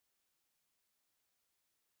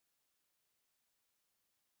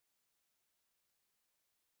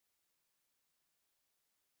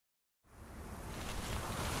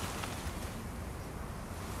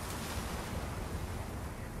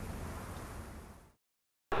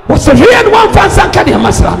so here one fancy kadi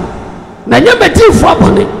amasra na nyameti fu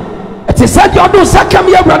abone ete said you do sakam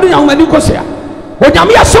ya brado ya mani kosia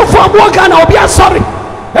onyame asofo aboga na obi asori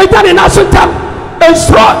etani na suntam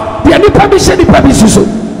ensro de ni permission ni permission so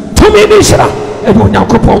tumi ni shira e do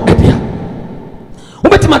nyakopon ebia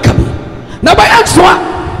obetima kabi na ba yanswa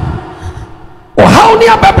o hauni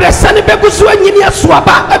ababre sane begusu anyini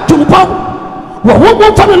asoaba atumpon wo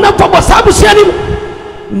wo fa no na fa bosabu siani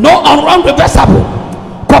no unwrong reversible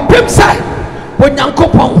kopem sai wo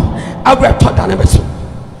nyankopon abre toda na beso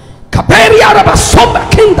kaperi araba somba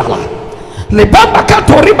kindala lebamba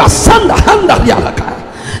katoriba sanda handa yalaka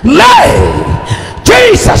lay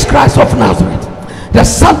Jesus Christ of Nazareth, the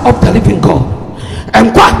Son of the living God.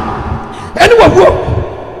 And what anyone who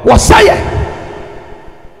was say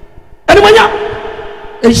anyone ya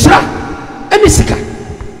Ishra any sika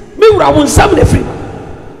me won some the free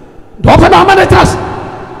do open our matters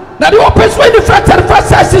na the open when the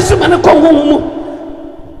first is man ko humu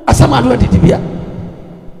asama do didibia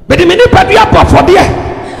but the many padua for there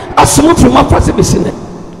asum from my first business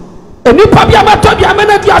eni pabia mato bia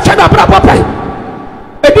mena dia hwe na bra papa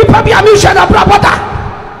eni pabia mi hwe na bra papa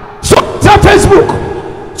so Facebook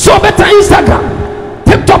so better Instagram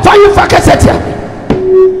TikTok fa you fakesetia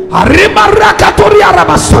arima rakatori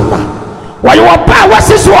arabasona wa you ba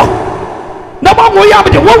wasiso na ba mo ya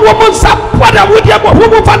be wo monsa pada wo dia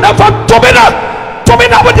wo fanda fa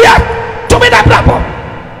tobina wo dia tobina bra papa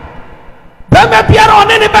be me piero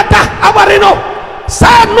one ne beta aware no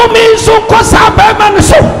sa no mi so ko sa be man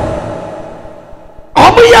so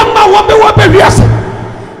omuyama wombe wabewiase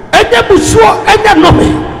enye busuo enye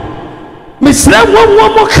nome misre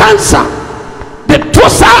wonwo cancer the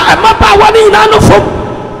tosa emaba wani na no fom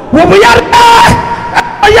wo yare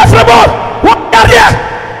ayafrebo wo yare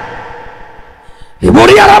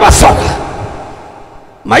iburi araba soka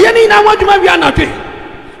mayani na waduma wi anadwe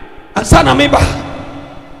asana meba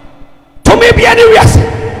to me bia ni wiase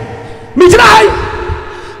mijira hai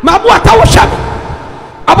mabu atawo shabi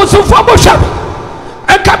abusufo bo shabi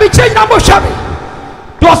ekabi change na bo shabi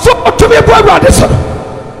do so to me bo awade so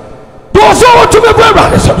do so to me bo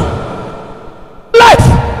awade so life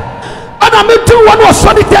ana me tu one was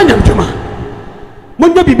so the tanyam juma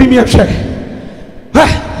munya bibi mi ahwe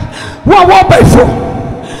wa bai fo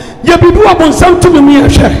ye bibi wa bonsam to me mi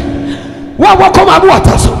ahwe wa ko ma bo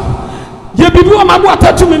ataso ye bibi wa ma bo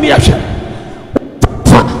atatu me mi ahwe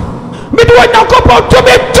me do nyakopo to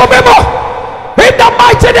me mo in the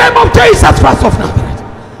mighty name of Jesus Christ of Nazareth.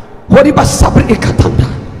 What about sabri ekatanda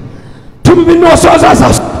to me no so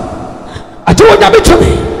ati wonya be to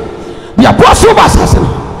me we are boss over assassin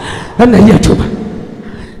and na to me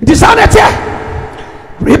it is an attack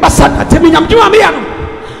rebasana temi nyam juma me ya no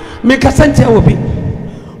me kasante obi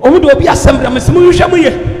omu do obi asem me se mu hwehwe mu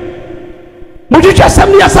ye mu hwehwe asem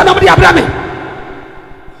ni asana mo de abra me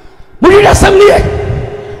mu hwehwe asem ni ye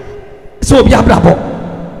so obi abra bo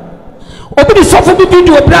obi di sofo bi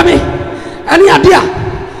video abra me ani ade a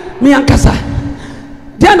me ankasa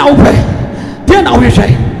dia na wo pe dia na wo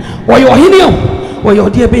hwehwe wo yo hini o wo yo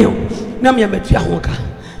de be o na me metua ho ka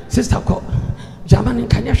sister ko jamani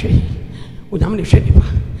kanya hwe o nyam ne hwe nipa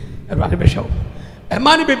erade be hwe e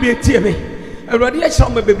ma ne bebe tie me erade ya hye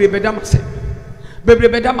me bebe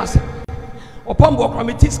beda mase Opambour kwa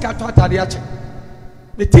me tiska to atade a che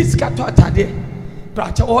me tiska to atade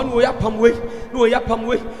bracha o no ya pamwe no ya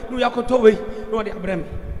pamwe no ya kotowe no de abrem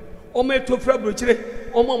o me to fra brochire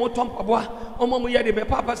o mo tompaboa o mo ye de be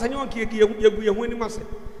papa sanyo nke yegu ye hu ni mase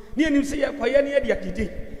ni enim se ye kwaye ni ye de akidi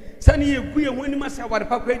sani ye gu ye hu ni mase aware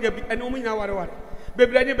papa ye bi ene o munya ware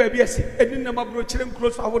bebre ne ba bi ase eni na mabrochire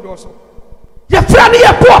nkro so awodo so ye fra ni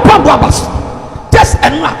ye po Opambour abas just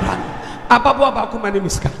enu abran ababo ba ko mane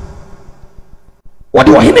miska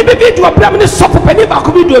wodi wo hini bebe du abram ne sopo pani ba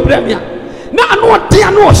ko bi du abram ya na anu ode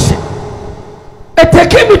anu ohye it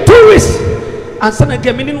take me 2 weeks and sana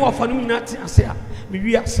gemini no ofanu nyina ate ase a me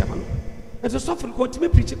wi asem no eto sopo ko timi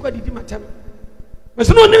preach kwa didi matam me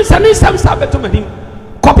so no nim sane sam sabeto manim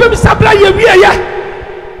kopem sabra ye wi ya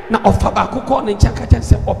na ofa ba kokko ne nchaka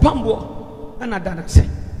tense Opambour na dana se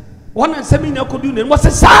wona nsemi na kodu ne mo se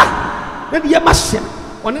sa na de ye mahye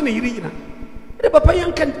wona ne yiri nyina de papa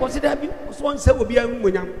yankan ko se da bi so won se obi an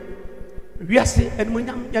monyam wiase en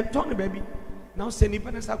monyam ya ton ba bi na o se ni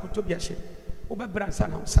pa na sa koto bi ahye o be bransa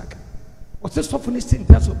na o saka o se sofu ni sin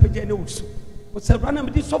taso peje ne wusu o se rana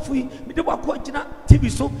mi di sofu yi mi de bako agina tv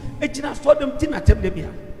so agina so dem ti na tem de bia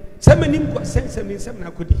se manim ko sense mi sem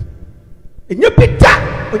na kodi enye pita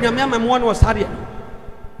onyame ama mo no sare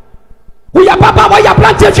wo ya papa wo ya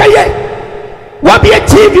plantation hweye wo bi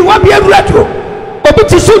tv wo bi radio obi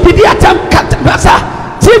ti so didi atam kata basa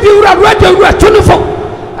tv ura radio ura tunufo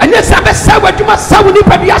and yes, I'm a sour to my sour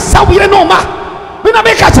nipper, we are sour no ma. When I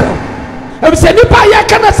make a tell, I say, Nipper, I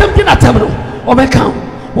cannot something at terminal or my count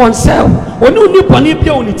one cell or no nipper, nipper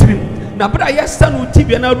only three. Now, but I stand with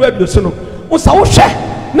TV and I read the son. What's our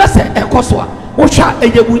share? Nothing, a coswa, what shall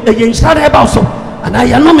a young start about so, and I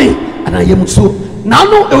am no me, and I am so. Now,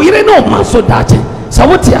 no, you know, man, so that. So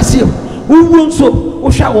what I see, who won't so,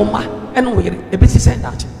 or shall ma, and we a bit send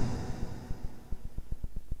that.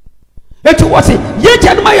 It was it, yet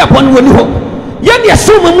and my upon when you hope. Yen ya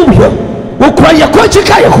so move here, who cry your coach,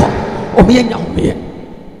 or me and young me,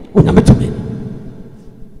 when I'm to me.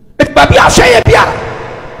 It baby, I'll say a piano.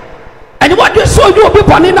 And what you saw you be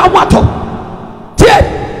born in our water.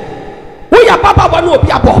 Dead, we are Baba one will be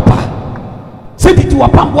a papa. Send it to a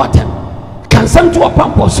pump water. Can send to a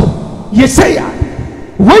pump also. Yes, say ya.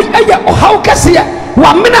 Wait a year or how can see ya?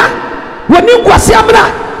 1 minute when you was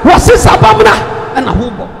Yamina, was this Abamina and a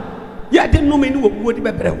hobo. Yeah, I didn't know me would be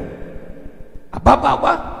better. A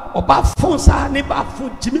Baba or Bab Fonsa, neighbor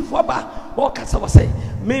food, Jimmy Foba, or Cassa say,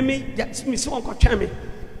 Mammy, that's Miss Uncle Chammy.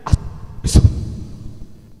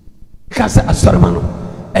 Because a sermon,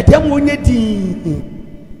 a damn winnie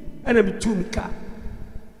and a bitumika.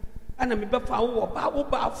 And a befa or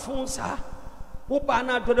Baba Fonsa, who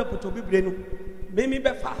banner to the Potobi Breno, Mammy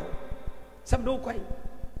Befa. Some don't quite.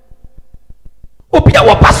 Opia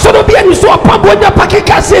wa pasoro bi enu so Opambour nya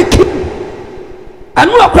pakeka seki.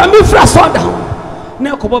 Anu akra mi fra so down.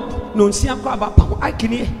 Na kobo no nsia kwa ba pa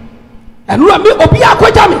akini. Anu mi obi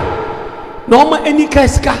akwaja mi. Na o ma eni ka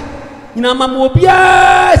sika. Nyina ma obi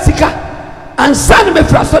a sika. Ansan me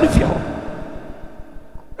fra so de fi ho.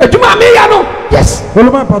 Ejuma me ya no. Yes.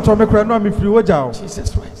 Oluma patro me kra no mi firi wo jaw. Jesus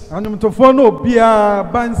Christ. Anu to fo no obi a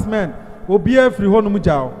bandsman. Obi a firi ho no mu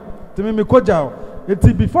jaw. Temi me ko jaw.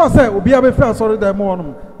 Eti before say obi a be free asori dem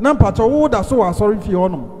wonum na mpacho wo da so asori fi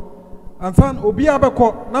honum ansan obi a be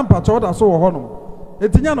ko na mpacho da so wo honum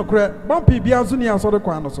eti nya no kre bompi bia so ni asori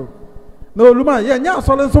kwan no so na oluma ye nya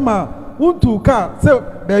asori so ma untu ka say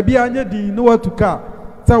ba bia anya di no watu ka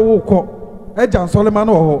say wo ko eja asori ma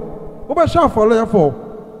no ho wo be sha folo ya fo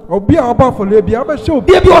obi a oba folo bia be sha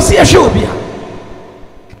obi bi o se sha obi a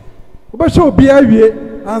wo be sha obi a wie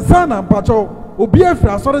ansan na mpacho obi a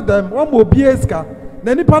free asori dem wo mo obi eska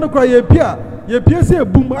na nipa no kwa ye pia se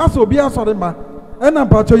ebum aso obi asori ma ena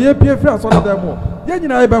mpacho ye pia free asori dem wo ye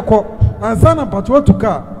nyina ye beko ansa na mpacho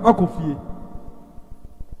atuka akofie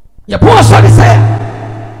ye po asori say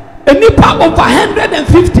a nipa over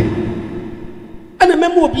 150 ena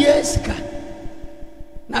memo obi eska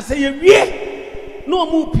na say ye wie no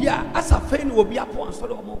mu pia asa fe ni obi apo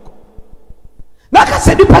asori o moko na ka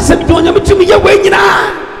se nipa se bi do nya mitumi ye we nyina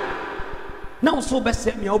na so be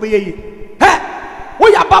se mi obi ye he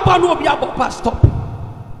we ya baba no obi abo stop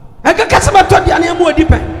e ka kase ba to dia na mu odi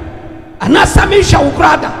pe ana sami hwa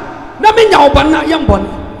ukrada na me nya oba na ye mbone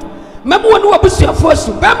memo woni wabusuafo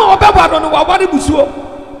asu be ma obewado no wabare busuo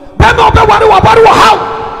be ma obewado wabare wo haw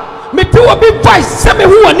me ti obi voice se me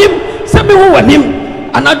hu wanim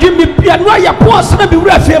anadwe me pia no ya pose na be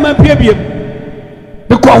wura fie ma pia biem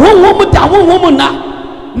because honhom da honhom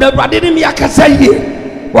na awurade ne me akasa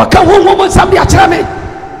yie waka honhom sam de akyerɛ me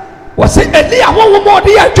wase Elia honhom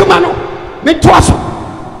de adwuma no me toa so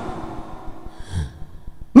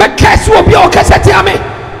me kɛse obi o kɛse tia me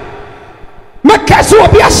kɛse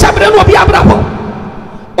obi ahyɛbrɛ no obi abrabɔ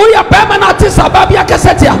o ya bɛma na te sa ba bia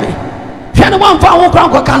kɛse tia me hwɛ no wamfa ho kran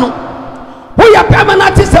kɔka no o ya bɛma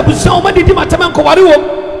na te sa busua o ma didi matama nkɔware wo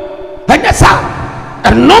ɛnyɛ sa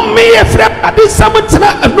ɛnom me yɛ frɛ ade sam tena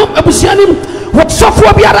ɛnom abusua nim wo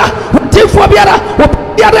sɔfo biara wo tifo biara wo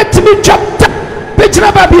biara timi twapta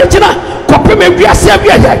bejina ba biara kope me wiase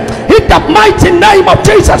abiaye in the mighty name of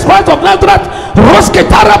Jesus Christ of Nazareth roske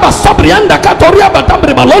taraba sabrianda katoria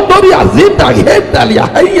batambre malondoria zinda hendalia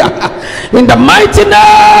haya in the mighty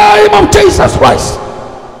name of Jesus Christ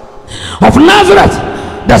of Nazareth,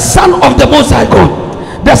 the Son of the Most High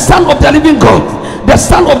God, the Son of the living God, the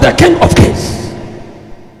Son of the King of Kings,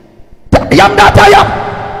 the I am that I am,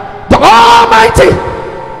 the Almighty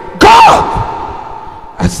God.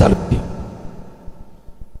 I salute you.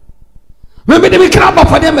 Maybe me crab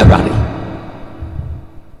for them everybody.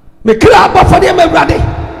 Me crab for them everybody.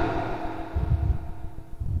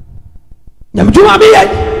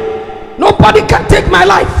 Nobody can take my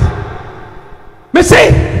life. Me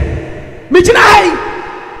say, me jina hai,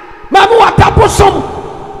 mamu watapo som,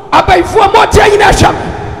 abaifu amoja ina sham.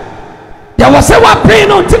 There was a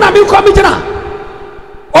praying on tina mi kwa mi jina.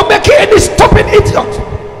 O make any stupid idiot.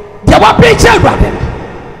 There were praying children.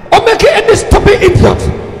 O make any stupid idiot.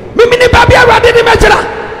 Mimi ni babi arade ni mejina.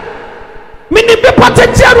 Mini be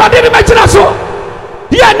patentia arade ni mejina so.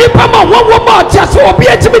 Ya ni pama wo more just for be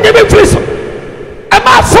to me the freeze. Am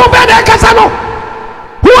I so bad at Casano?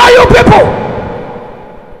 Who are you people?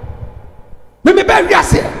 Me be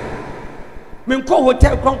yes here. Me ko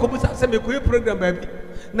hotel kwanko busa say me ko program baby.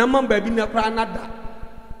 Na man baby na kra na da.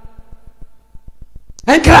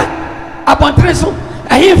 Enkra abontre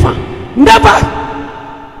ahefa never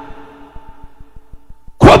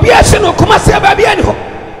Kobiation no kuma se baby ani ho.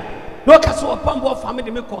 No ka so Opambour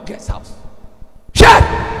family me ko guest house. Share.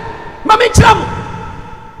 Mami chram.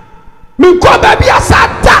 Me ko baby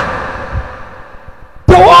asata.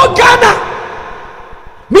 To Ghana.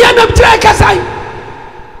 Me anam try kasai.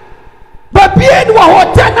 Baby ani wa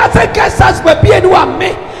hotel na se guest house baby ani wa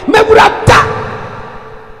me burata.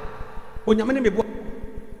 Onyame ne me bo.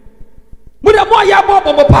 Muda mo ya bo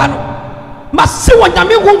pa no. Masi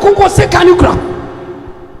wonyame wonkonko se kanu kra.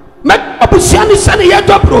 Me abusiani sane ye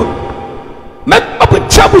dobro. Me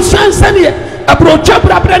abusiani sane abro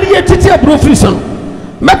chabra brani ye titi abro frison.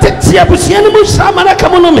 Me titi abusiani mu sama na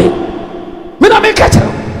kamono me. Me na me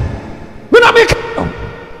kachero. Me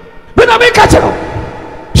na me kachero.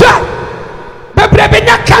 Ja. Bebre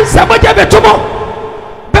benya cancer mo je betomo.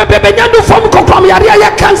 Bebre benya no form kokrom yare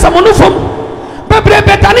ya cancer mo no form. Bebre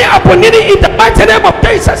betani aponini in the mighty name of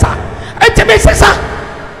Jesus. Ente sesa.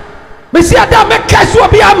 Mesi ada me kaso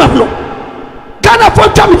bi amamno. Ghana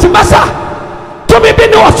for jamiti masa. To me be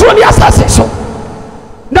no so ni asase so.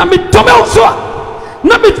 Na me to me so.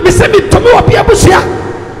 Na me se me to me obi abusia.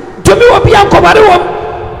 To me obi ankobare wo.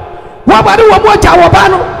 Wa bare wo mo ja wo ba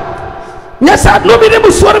no. Nyesa no me ne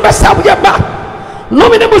muso re besa wo ba. No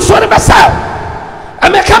me ne muso re besa.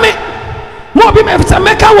 Ameka me. Mo obi me fisa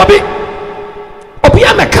meka wo bi. Obi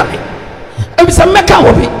ameka me. E fisa meka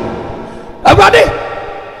wo bi. Awade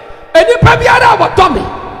eni pabiara abotomi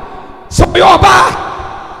so yo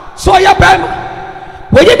ba so ya bem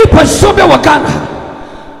we ye di paso be wakana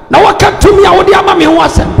na waka tumi a wodi ama me ho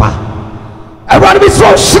asempa awade bi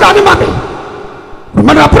so shira ni mame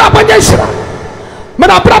mana brabanya shira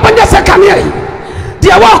mana brabanya sekania yi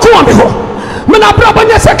dia wa ko me ho mana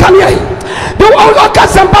brabanya sekania yi de wa ka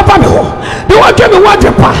sempa pa me ho de wa dwe me wa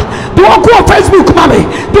dwepa de wa ko Facebook mame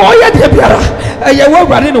de wa ye de biara eye wo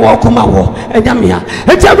awade ni wo kuma wo enyamia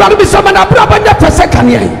enti awade bi so mana brabanya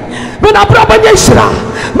pesekania yi mana brabanya shira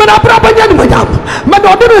mana brabanya ni manyam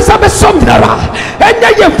mana oduru sa be somdara enya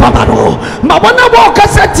ye mfama no ma bona wo ka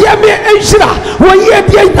setie me enshira wo ye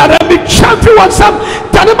bia ndara me champi wansam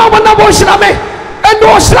tane ma bona wo shira me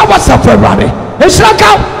endo shira wasafa awade enshira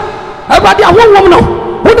ka awade awonwom no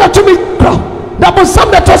wo da tumi bro da bo sam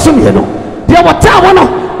da toso me no de wo ta wo no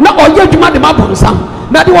na oye dwuma de ma bo nsam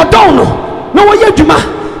na de wo don no na wo ye dwuma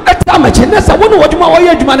eta ma che na sa wo no wo dwuma wo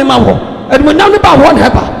ye dwuma ne ma wo edmo nyam ne ba wo na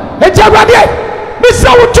heba eti awade mi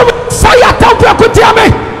sa wo tumi saya ta wo akotia me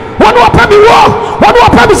wo no pa mi wo no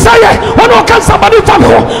pa mi saya wo no kan somebody from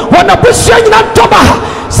ho wo na busia nyina ntoba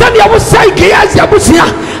sani ya wo sai kiasi ya busia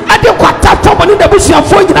ade kwata tobo ne busia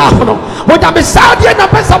fo nyina ho no wo da me sa de na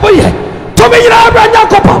pesa bo ye to me nyina abanya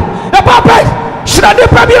kopa e papa shade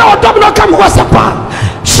pabi o dom no kam ho sapa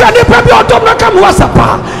shade pabi o dom no kam ho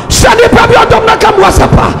sapa shade pabi o dom no kam ho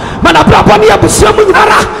sapa mana brabo ne abusia mu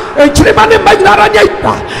nyinara e chire mane ma nyinara nya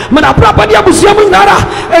ita mana brabo ne abusia mu nyinara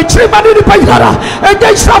e chire mane ni pa nyinara e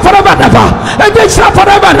dey shira forever never e dey shira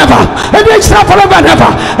forever never e dey shira forever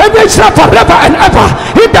never e dey shira forever and ever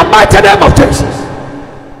in the mighty name of Jesus.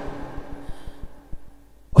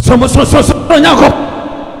 So Jacob.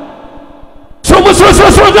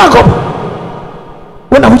 So Jacob.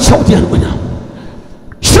 When I will shout the end now.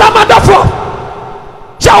 Shrama Dafo.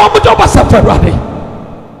 Jawamudo Basaferade.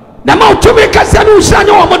 Nama to make us a new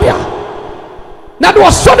Sano Modia. That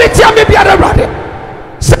was solitaire maybe at a rade.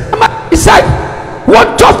 Sama Isai.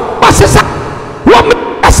 What top Masasa. What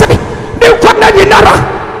I say. They come down in Nara.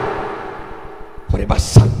 Whatever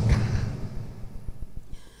Sanka.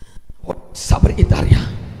 What Sabri Italia.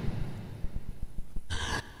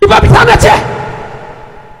 If I be done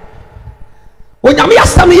when you are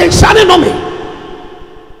standing in Shani no me,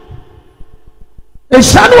 and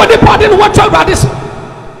Shani what the party and what about this?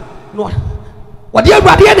 No, what the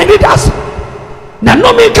other end it does. Now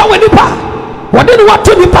no me can when you pa. What didn't want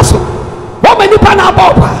to be pass? What many pan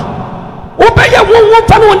about? Obey your one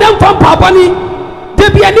fan on them from Papani. There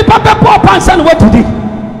be any papa pants and what to do.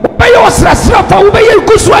 Obey your stress, obey your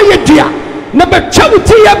good way, dear. Number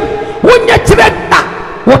charity, when you tread that,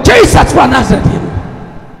 what is that for Nazareth?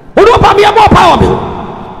 Uno pa mi amo power me.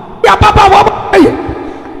 Ya papa wo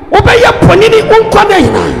obey ponini unkwana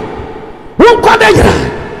ina. Unkwana ina.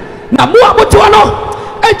 Na mu abutu no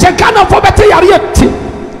enche kana fo bete yare ti.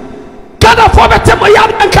 Kana fo bete mo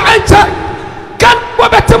yare nka enche. Kana fo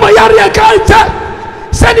bete mo yare nka enche.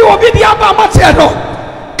 Send you over the Abba Matero.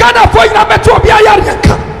 Gana Foyna Metobia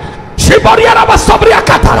Yaka. Shiboria Sobria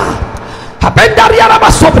Catara. Abendaria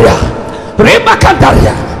Sobria. Rima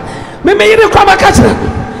Cantaria. Mimi Krama Catara.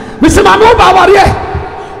 Mr. Manu Bawaria.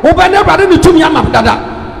 Open everybody to me, Mam Dada.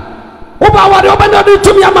 Oba open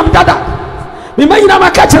to me, Mam Dada. Mimina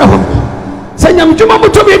Macatara. Send them to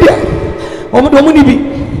Mamu to me there. Omomunibi.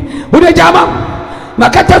 Ude Jama.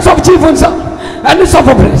 Macatas of Chiefs and the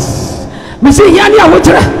Sophocles. Missy Yania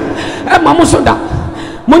Wutra and Mamusunda.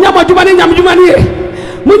 Munya Majumani Yamjumani.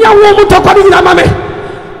 Munya woman talk on in Amame.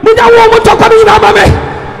 Munya woman talk on in Amame.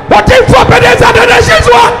 What if for Bernice Asare?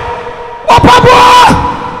 Opambour!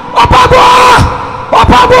 Opambour!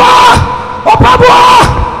 Opambour!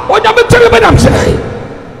 Opambour! What you tell me, I'm saying?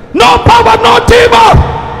 No power, no demon,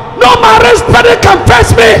 no marriage spirit can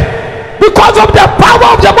face me because of the power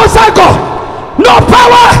of the Most High God. No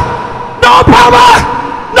power, no power,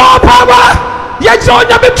 no power. Yes, on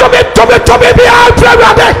to me,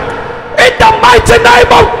 in the mighty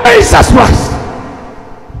name of Jesus Christ.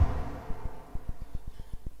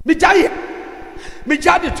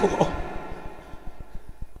 Mijadi to go.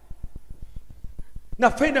 Na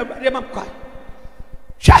fena remam kwa.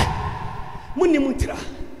 Sha. Muni muntira.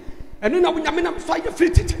 Enu na wunyamina so aye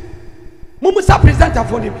fitted. Mumu sa presenter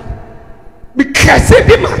for me. Me kese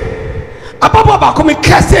bi ma. Ababa ba ko me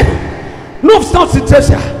kese. No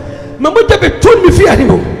situation. Mamu de be tun me fear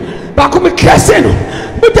him. Ba ko me kese no.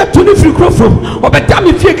 Mu de tun free crop from. Obeda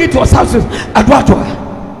me fear get to house adwato.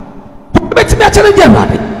 Bet me challenge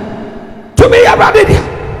everybody. To me everybody there.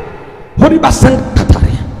 Holy Basan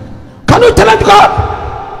Katari. Can you tell God?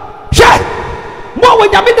 Sha. Mo when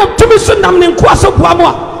yamina to me so nam ne nkwaso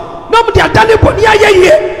boamo. No me dia dane boni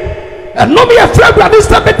ayeye. And no me afraid that this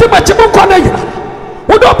time beti machimo kwana yina.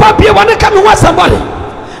 Wodo pa bie wane ka me wa somebody.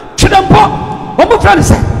 Chidampo, omo friend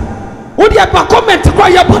say. Wodi aba comment kwa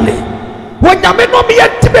ye boni. Wonyame no me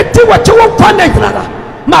yetibeti wache wo kwana yina.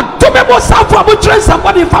 Ma to me mo safo amo train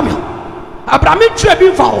somebody family. Abraham tire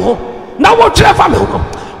bi fa ho. Na wo tire family ho.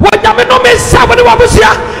 Wonyame no me somebody wa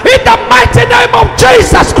busia in the mighty name of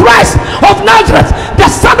Jesus Christ of Nazareth, the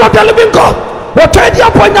Son of the living God. What are you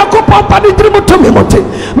upon your company? Dream to me, Monte.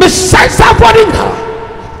 Miss Sansa for in her.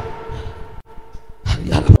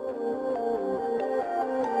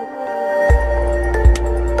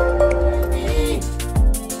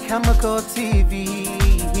 Chemical TV,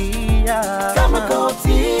 yeah. Chemical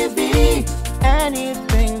TV,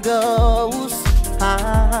 anything goes.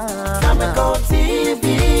 Chemical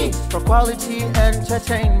TV, for quality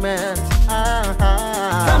entertainment.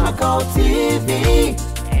 Chemical TV,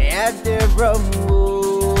 at the room.